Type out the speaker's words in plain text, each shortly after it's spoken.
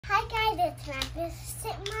Hi guys, it's Magnus.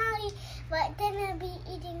 Sit Molly, but gonna be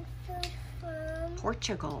eating food from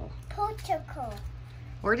Portugal. Portugal.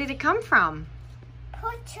 Where did it come from?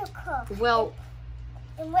 Portugal. Well,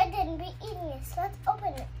 and we're gonna be eating it, so let's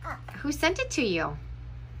open it up. who sent it to you?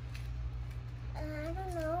 I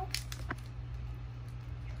don't know.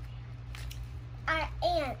 Our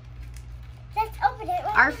aunt. Let's open it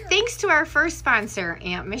right Our now. thanks to our first sponsor,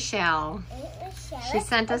 Aunt Michelle. Aunt Michelle. She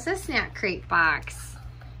sent us a snack crate box.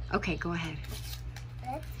 Okay, go ahead.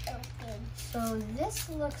 Let's open. So this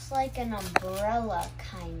looks like an umbrella,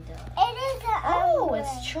 kind of. It is an Oh, it's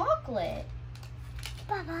umbrella. chocolate.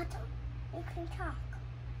 Baba, you can talk.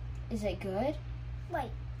 Is it good?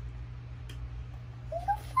 Wait. You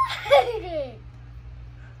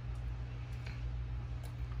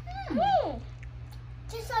farted.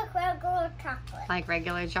 Just like regular chocolate. Like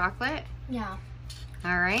regular chocolate? Yeah.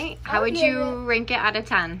 All right. How I'll would give you it- rank it out of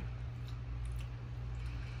 10?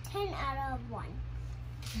 10 out of 1.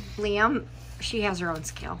 Liam, she has her own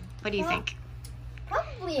scale. What do you Well, think?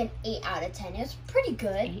 Probably an 8 out of 10. It's pretty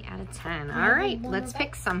good. 8 out of 10. Yeah, All right, one let's more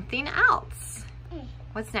pick something else. Mm.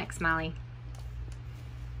 What's next, Molly?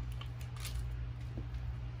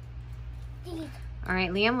 These. All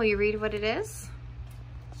right, Liam, will you read what it is?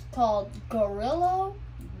 It's called Gorilla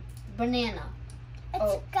Banana. It's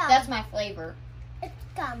Oh, gum. that's my flavor. It's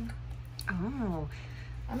gum. Oh,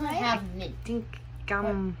 I'm gonna have mint. I think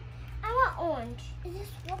gum. I want orange. Is this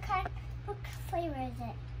what flavor is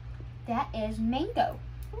it? That is mango.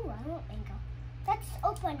 Ooh, I want mango. Let's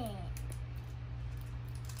open it.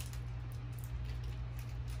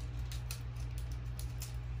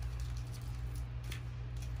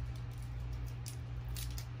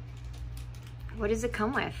 What does it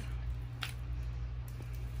come with?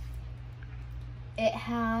 It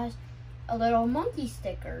has a little monkey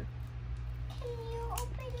sticker. Can you open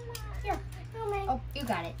mine? Here. No, mine. Oh, you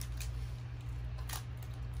got it.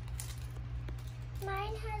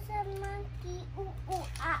 Mine has a monkey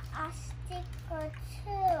sticker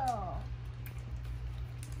too.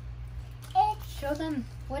 It's Show them.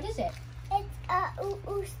 What is it? a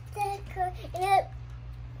sticker and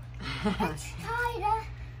it's tied.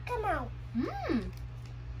 Come out. Mmm.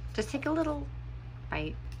 Just take a little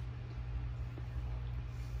bite.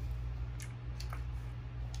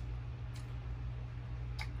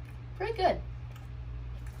 Pretty good.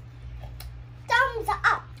 Thumbs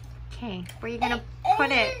up. Okay, where are you gonna It put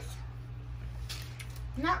it? is-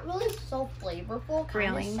 Not really so flavorful. Kind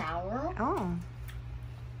of Really? sour. Oh,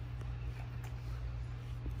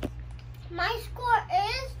 My score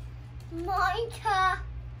is mine to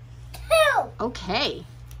 2. okay.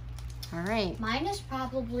 All right. Mine is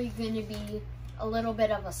probably going to be a little bit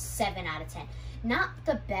of a 7 out of 10. Not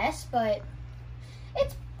the best, but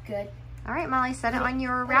it's good. All right, Molly, set it Put it- on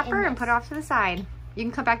your put it in wrapper and this. put it off to the side. You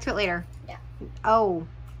can come back to it later. Yeah. Oh.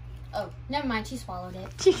 Oh, never mind. She swallowed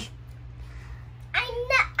it.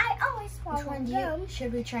 I always Which swallow one them.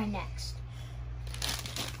 should we try next?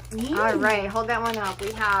 All right, hold that one up.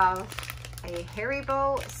 We have a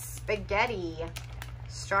Haribo spaghetti,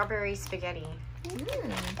 strawberry spaghetti.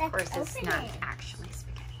 Mm. Of course, it's open not it. actually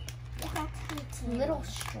spaghetti. That's me too. Little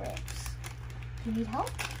strips. You need help?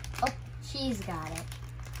 Oh, she's got it.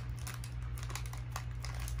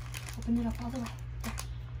 Open it up all the way. There.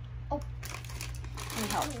 Oh, need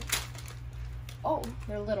help. Oh,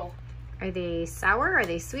 they're little. Are they sour? Are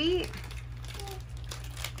they sweet?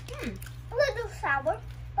 A little sour,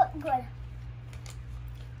 but good.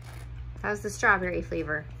 How's the strawberry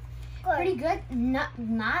flavor? Good. Pretty good. Not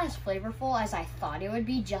as flavorful as I thought it would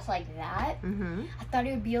be, just like that. Mm-hmm. I thought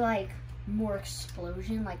it would be like more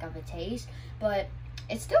explosion, like of a taste, but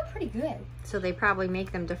it's still pretty good. So they probably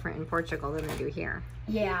make them different in Portugal than they do here.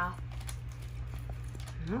 Yeah.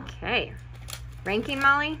 Okay. Ranking,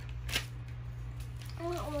 Molly? I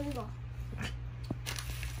want one more.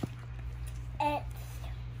 It's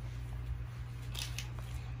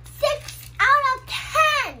 6 out of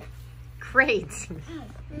 10. Great.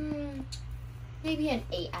 Maybe an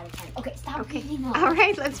 8 out of 10. Okay, stop Okay. reading on. All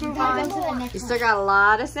right, let's move Gotta on. go to the next You one. still got a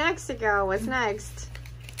lot of snacks to go. What's next?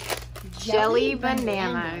 Jelly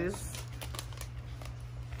bananas.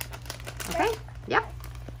 Okay. Yep.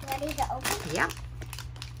 Ready to open? Yep.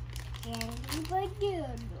 Jelly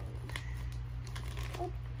bananas.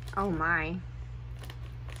 Oh my.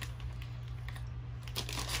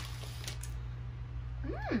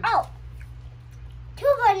 Oh, 2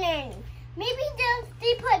 bananas. Maybe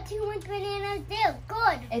they put too much bananas there.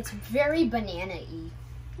 Good. It's very banana-y.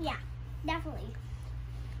 Yeah, definitely.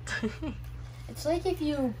 It's like if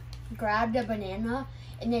you grabbed a banana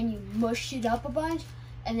and then you mushed it up a bunch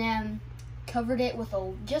and then covered it with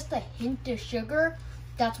just a hint of sugar,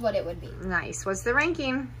 That's what it would be. Nice. What's the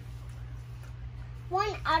ranking? 1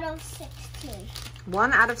 out of 16.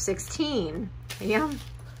 1 out of 16. Yeah.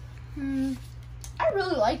 I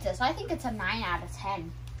really like this. I think it's a 9 out of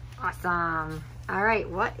 10. Awesome. All right,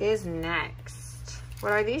 what is next?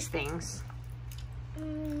 What are these things?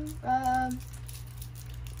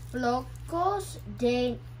 Flocos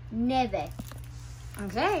de nieve.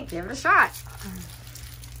 Okay, give it a shot.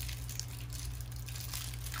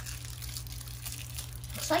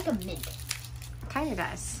 It's like a mint. Kind of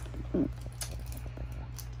does.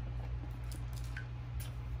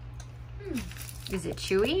 Is it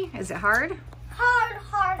chewy? Is it hard?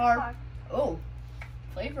 Hard. Oh,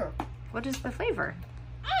 flavor. What is the flavor?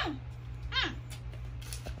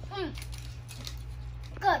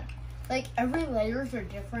 Good. Like every layers are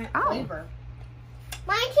different flavor.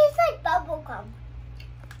 Mine tastes like bubble gum.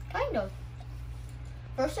 Kind of.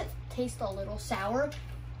 First it tastes a little sour.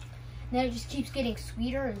 Then it just keeps getting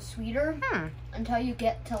sweeter and sweeter until you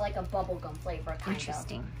get to like a bubblegum flavor kind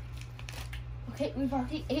Interesting. of. Okay, we've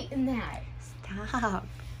already eaten that. Stop.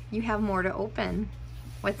 You have more to open.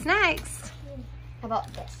 What's next? How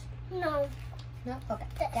about this? No. No? Okay.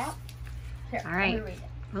 That. Here, All right. let me read it.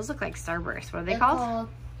 Those look like Starburst. What are they They're called?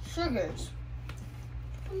 Sugars.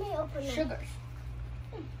 Let me open them. Sugars.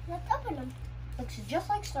 Let's open them. Looks just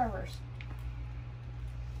like Starburst.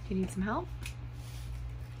 Do you need some help?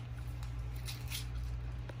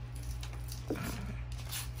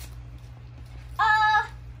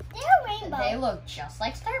 They're rainbow. They look just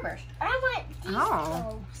like Starburst. I want these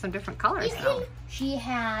Oh, some different colors though. She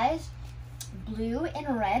has blue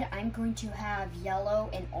and red. I'm going to have yellow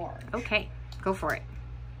and orange. Okay, go for it.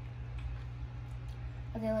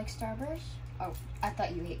 Are they like Starburst? Oh, I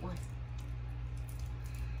thought you ate one.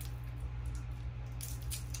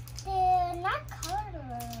 They're not colored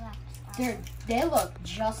like Starburst. They look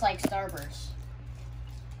just like Starburst.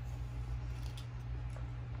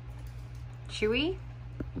 Chewy?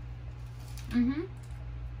 Mm-hmm.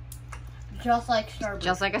 Just like Starburst.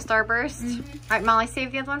 Just like a Starburst? All right, Molly,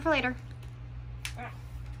 save the other one for later.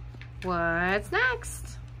 What's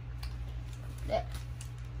next?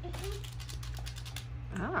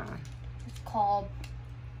 Oh. It's called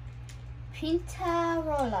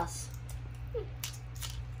Pintarolas.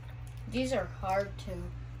 These are hard to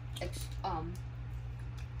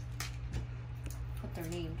what they're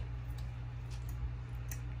named.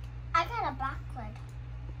 I got a black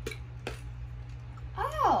lid.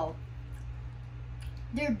 Oh,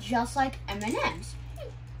 they're just like M&Ms.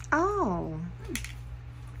 Oh.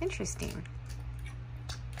 Interesting.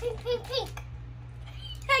 Pink.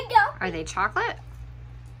 I go. Are they chocolate?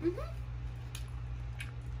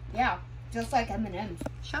 Yeah, just like M&Ms.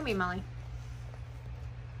 Show me, Molly.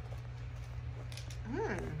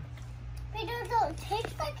 They don't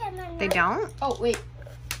taste like M&Ms. They don't? Oh wait,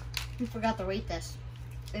 we forgot to rate this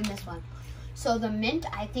in this one. So the mint,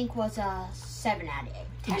 I think, was a 7 out of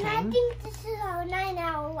 8. And I think this is a 9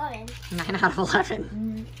 out of 11. 9 out of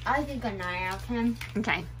 11. I think a 9 out of 10.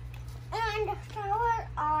 Okay. And the flowers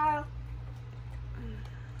are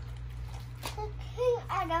 13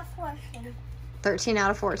 out of 14. 13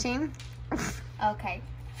 out of 14? Okay.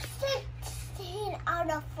 16 out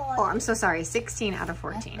of 14. Oh, I'm so sorry. 16 out of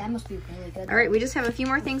 14. That must be really good. All right, we just have a few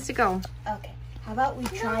more things to go. Okay. How about we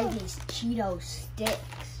try these Cheeto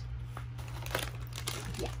sticks?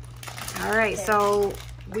 Yeah. All right, so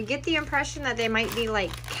we get the impression that they might be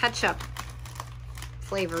like ketchup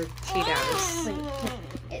flavored Cheetos.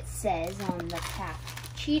 Wait, it says on the pack,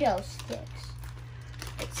 Cheeto sticks.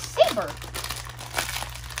 It's Saber.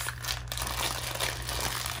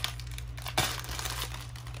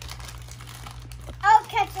 Oh,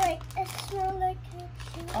 ketchup. It smells like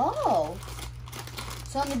ketchup. Oh.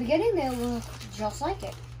 So in the beginning, they look just like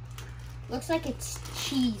it. Looks like it's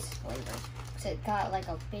cheese flavored. So it got like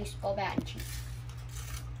a baseball bat and cheese.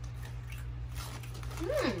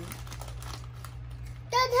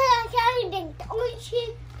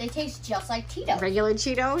 They taste just like Cheetos. Regular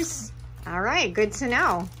Cheetos? All right, good to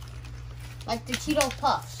know. Like the Cheeto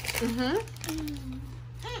Puffs.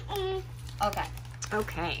 Okay.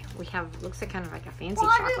 Okay, we have, looks like kind of like a fancy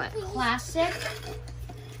Water, chocolate. please. Classic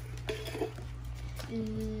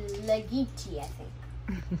Legiti, I think.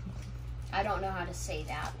 I don't know how to say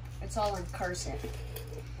that. It's all in cursive.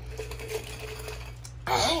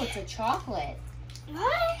 Oh, it's a chocolate.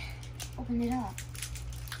 What? Open it up.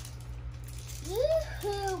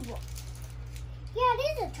 Yoo-hoo. Yeah,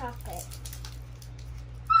 it is a chocolate.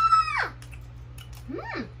 Ah!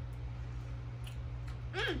 Mmm.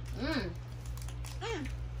 Mm. Mmm. Mm.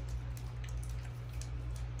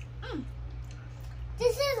 Mm.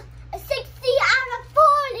 This is a 60 out of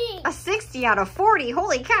 40. A 60 50 out of 40.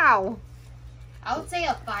 Holy cow. I would say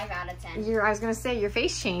a 5 out of 10. I was going to say, your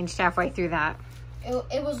face changed halfway through that.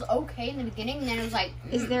 It was okay in the beginning, and then it was like...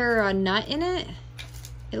 Is there a nut in it?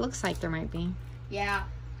 It looks like there might be. Yeah.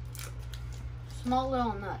 Small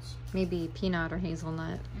little nuts. Maybe peanut or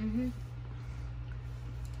hazelnut. Mm-hmm.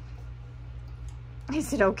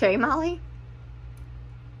 Is it okay, Molly?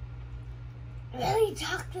 Really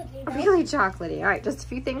chocolatey. Right? Really chocolatey. All right, just a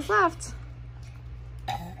few things left.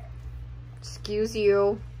 Excuse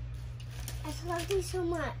you. I love these so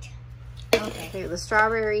much. Okay, the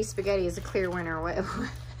strawberry spaghetti is a clear winner.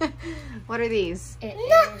 What are these? It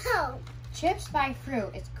is No! Chips by Fruit.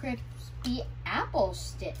 It's crispy apple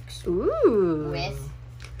sticks. Ooh. With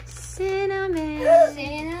cinnamon.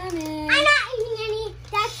 cinnamon. I'm not eating any.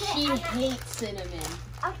 That's She it. hates cinnamon.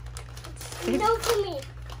 No to me.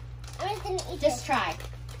 I'm just gonna eat Just it. try.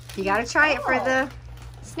 You gotta try it for Oh. the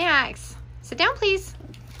snacks. Sit down, please.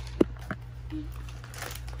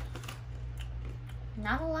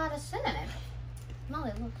 Not a lot of cinnamon.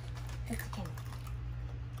 Molly, look. It's a can.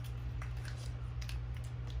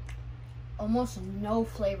 Almost no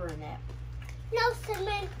flavor in it. No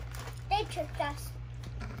cinnamon. They tricked us.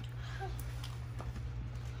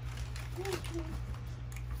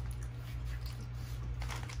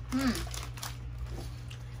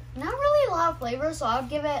 Not really a lot of flavor, so I'll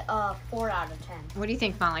give it a 4 out of 10. What do you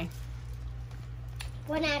think, Molly?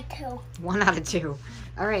 1 out of 2. 1 out of 2.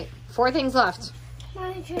 All right, 4 things left.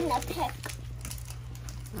 I'm trying to pick.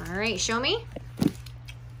 All right, show me.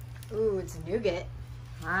 Ooh, it's nougat.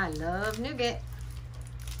 I love nougat.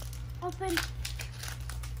 Open.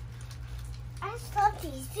 I just love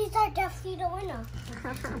these. These are definitely the winner.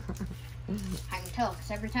 I can tell, because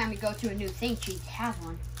every time we go to a new thing, she has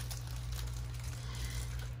one.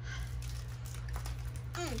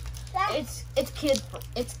 It's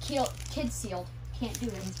kid sealed. Can't do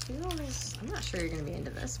it. I'm not sure you're gonna be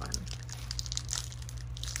into this one.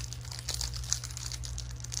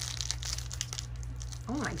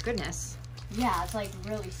 Oh my goodness. Yeah, it's like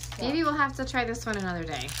really stuck. Maybe we'll have to try this one another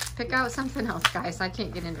day. Pick out something else, guys. I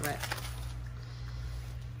can't get into it.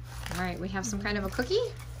 All right, we have some kind of a cookie.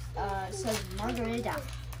 It says margarita.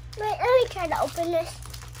 Wait, let me try to open this.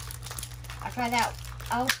 I'll try that.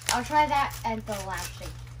 I'll try that at the last thing.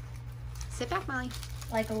 Sit back, Molly.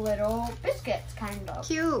 Like a little biscuits, kind of.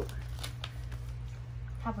 Cute.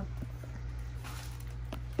 Have one.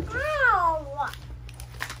 Ow! What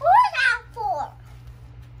was that for?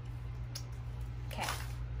 Okay.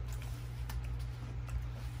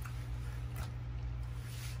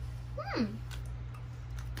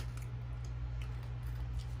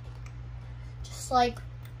 Just like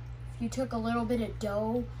if you took a little bit of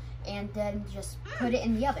dough and then just put it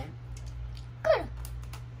in the oven. Good.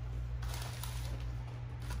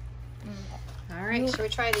 All right, should we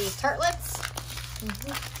try these tartlets? I'm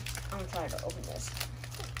gonna try to open this.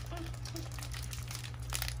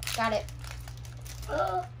 Got it.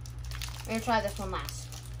 I'm gonna try this one last.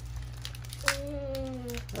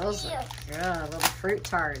 Those are good, little fruit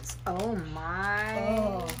tarts. Oh my.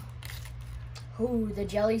 Oh. Ooh, the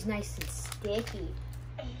jelly's nice and sticky.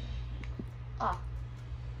 Oh.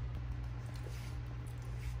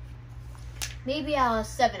 Maybe a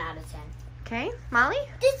 7 out of 10. Okay, Molly?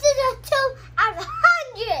 This is a 2 out of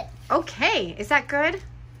 100. Okay, is that good?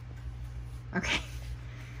 Okay.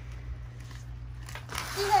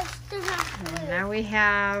 And now we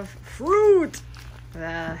have fruit.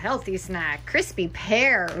 The healthy snack. Crispy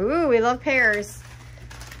pear. Ooh, we love pears.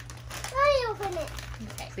 Let me open it.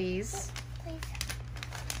 Okay. Please. Please.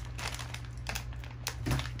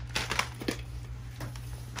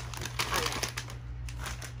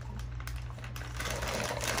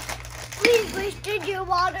 Please wasted your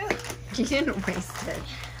water. You didn't waste it.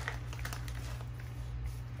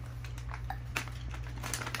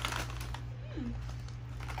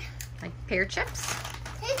 Like pear chips?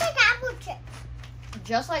 Tastes like apple chips.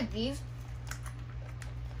 Just like these.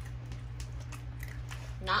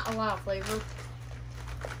 Not a lot of flavor.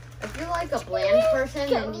 If you're like a bland person,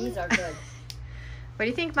 then these are good. What do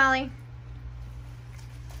you think, Molly?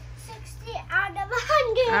 60 out of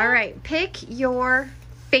 100. All right, pick your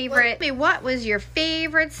favorite. Wait, what was your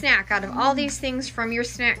favorite snack out of all these things from your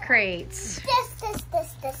snack crates?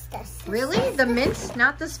 This. Really? The mint,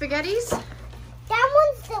 not the spaghettis? That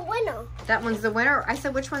one's the winner. That one's the winner. I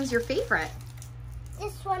said, which one's your favorite?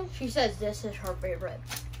 This one. She says this is her favorite.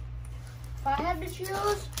 If I had to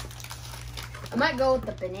choose, I might go with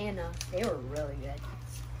the banana. They were really good.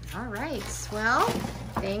 All right. Well,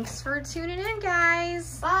 thanks for tuning in,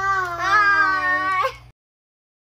 guys. Bye. Bye.